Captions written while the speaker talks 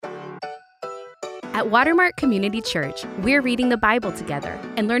At Watermark Community Church, we're reading the Bible together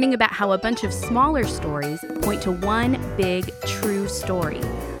and learning about how a bunch of smaller stories point to one big, true story.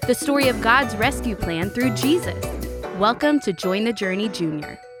 The story of God's rescue plan through Jesus. Welcome to Join the Journey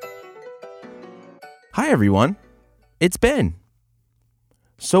Junior. Hi, everyone. It's Ben.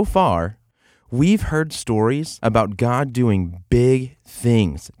 So far, we've heard stories about God doing big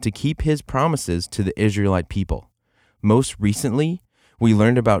things to keep his promises to the Israelite people. Most recently, we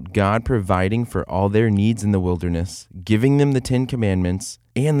learned about God providing for all their needs in the wilderness, giving them the 10 Commandments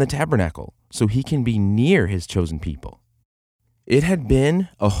and the tabernacle so he can be near his chosen people. It had been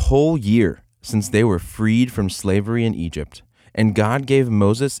a whole year since they were freed from slavery in Egypt, and God gave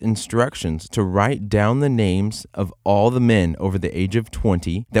Moses instructions to write down the names of all the men over the age of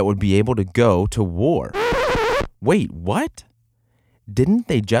 20 that would be able to go to war. Wait, what? Didn't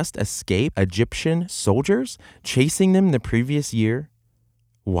they just escape Egyptian soldiers chasing them the previous year?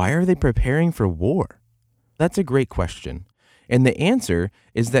 Why are they preparing for war? That's a great question. And the answer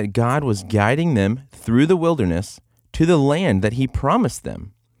is that God was guiding them through the wilderness to the land that he promised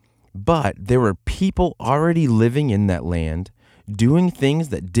them. But there were people already living in that land, doing things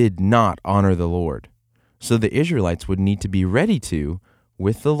that did not honor the Lord. So the Israelites would need to be ready to,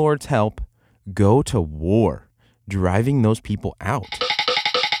 with the Lord's help, go to war, driving those people out.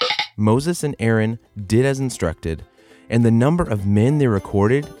 Moses and Aaron did as instructed, and the number of men they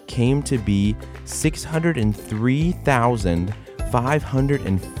recorded came to be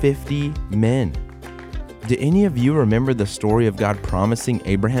 603,550 men. Do any of you remember the story of God promising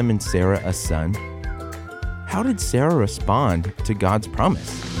Abraham and Sarah a son? How did Sarah respond to God's promise?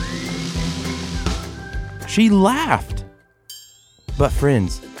 She laughed. But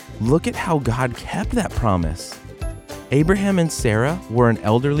friends, look at how God kept that promise. Abraham and Sarah were an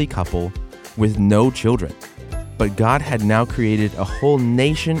elderly couple with no children. But God had now created a whole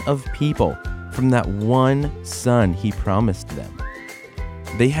nation of people from that one son he promised them.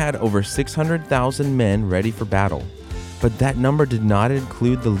 They had over 600,000 men ready for battle, but that number did not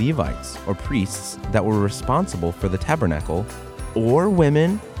include the Levites or priests that were responsible for the tabernacle, or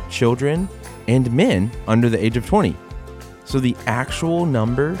women, children, and men under the age of 20. So the actual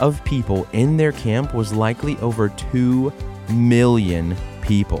number of people in their camp was likely over 2 million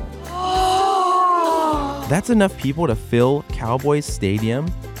people. That's enough people to fill Cowboys Stadium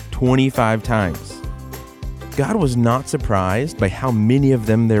 25 times. God was not surprised by how many of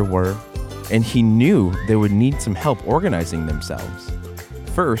them there were, and he knew they would need some help organizing themselves.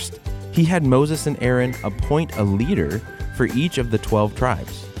 First, he had Moses and Aaron appoint a leader for each of the 12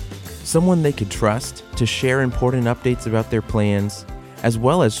 tribes, someone they could trust to share important updates about their plans, as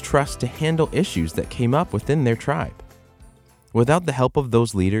well as trust to handle issues that came up within their tribe. Without the help of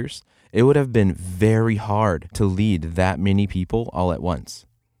those leaders, it would have been very hard to lead that many people all at once.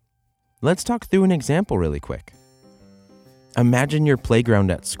 Let's talk through an example really quick. Imagine your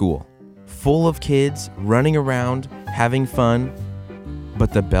playground at school, full of kids running around, having fun,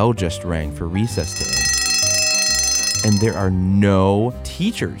 but the bell just rang for recess to end. And there are no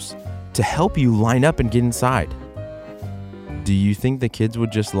teachers to help you line up and get inside. Do you think the kids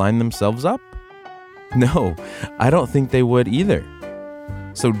would just line themselves up? No, I don't think they would either.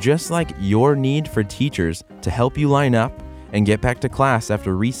 So just like your need for teachers to help you line up and get back to class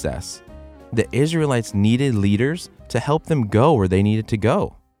after recess, the Israelites needed leaders to help them go where they needed to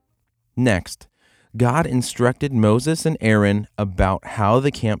go. Next, God instructed Moses and Aaron about how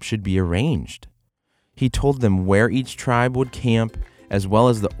the camp should be arranged. He told them where each tribe would camp, as well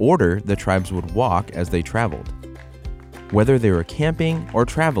as the order the tribes would walk as they traveled. Whether they were camping or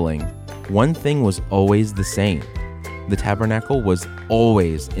traveling, one thing was always the same. The tabernacle was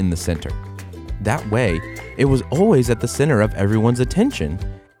always in the center. That way, it was always at the center of everyone's attention,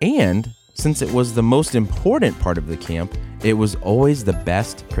 and since it was the most important part of the camp, it was always the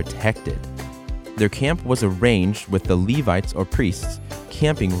best protected. Their camp was arranged with the Levites or priests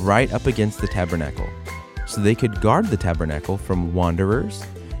camping right up against the tabernacle, so they could guard the tabernacle from wanderers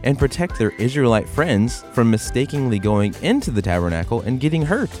and protect their Israelite friends from mistakenly going into the tabernacle and getting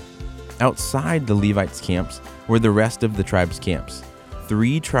hurt. Outside the Levites' camps were the rest of the tribes' camps,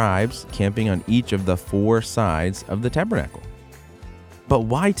 3 tribes camping on each of the 4 sides of the tabernacle. But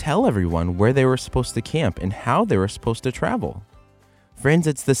why tell everyone where they were supposed to camp and how they were supposed to travel? Friends,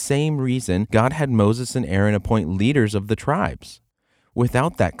 it's the same reason God had Moses and Aaron appoint leaders of the tribes.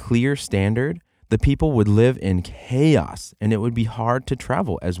 Without that clear standard, the people would live in chaos and it would be hard to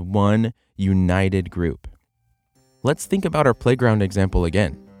travel as one united group. Let's think about our playground example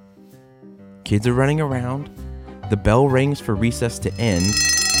again. Kids are running around, the bell rings for recess to end,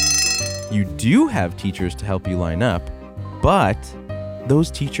 you do have teachers to help you line up, but Those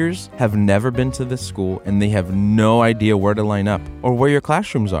teachers have never been to this school and they have no idea where to line up or where your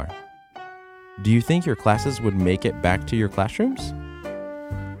classrooms are. Do you think your classes would make it back to your classrooms?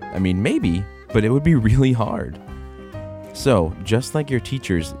 I mean, maybe, but it would be really hard. So, just like your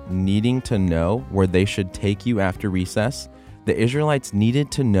teachers needing to know where they should take you after recess, the Israelites needed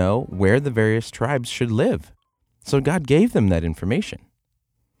to know where the various tribes should live. So God gave them that information.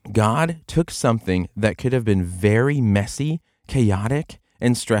 God took something that could have been very messy, chaotic,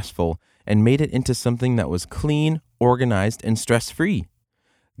 and stressful and made it into something that was clean, organized, and stress-free.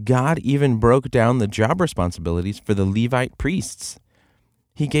 God even broke down the job responsibilities for the Levite priests.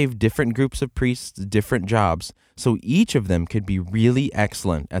 He gave different groups of priests different jobs, so each of them could be really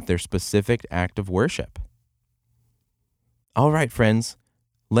excellent at their specific act of worship. All right, friends,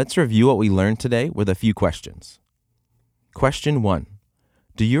 let's review what we learned today with a few questions. Question 1.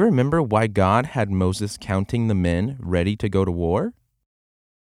 Do you remember why God had Moses counting the men ready to go to war?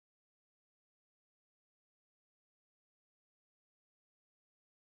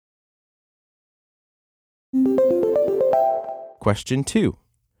 Question 2.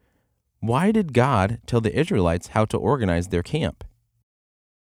 Why did God tell the Israelites how to organize their camp?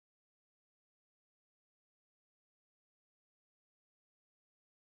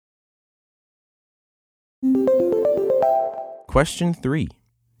 Question 3.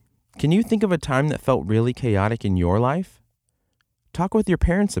 Can you think of a time that felt really chaotic in your life? Talk with your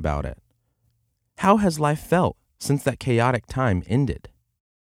parents about it. How has life felt since that chaotic time ended?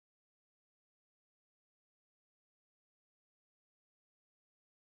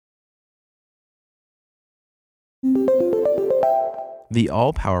 The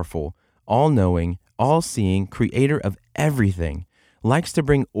all-powerful, all-knowing, all-seeing creator of everything likes to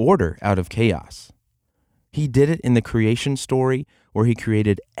bring order out of chaos. He did it in the creation story where he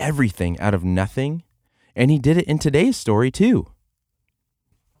created everything out of nothing, and he did it in today's story too.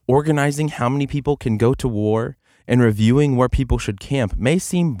 Organizing how many people can go to war and reviewing where people should camp may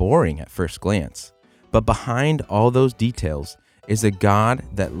seem boring at first glance, but behind all those details is a God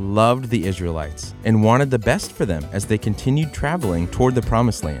that loved the Israelites and wanted the best for them as they continued traveling toward the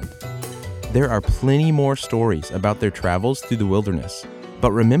Promised Land. There are plenty more stories about their travels through the wilderness,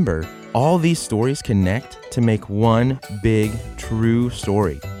 but remember, all these stories connect to make one big, true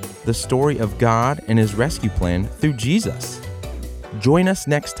story, the story of God and His rescue plan through Jesus. Join us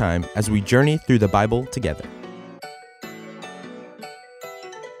next time as we journey through the Bible together.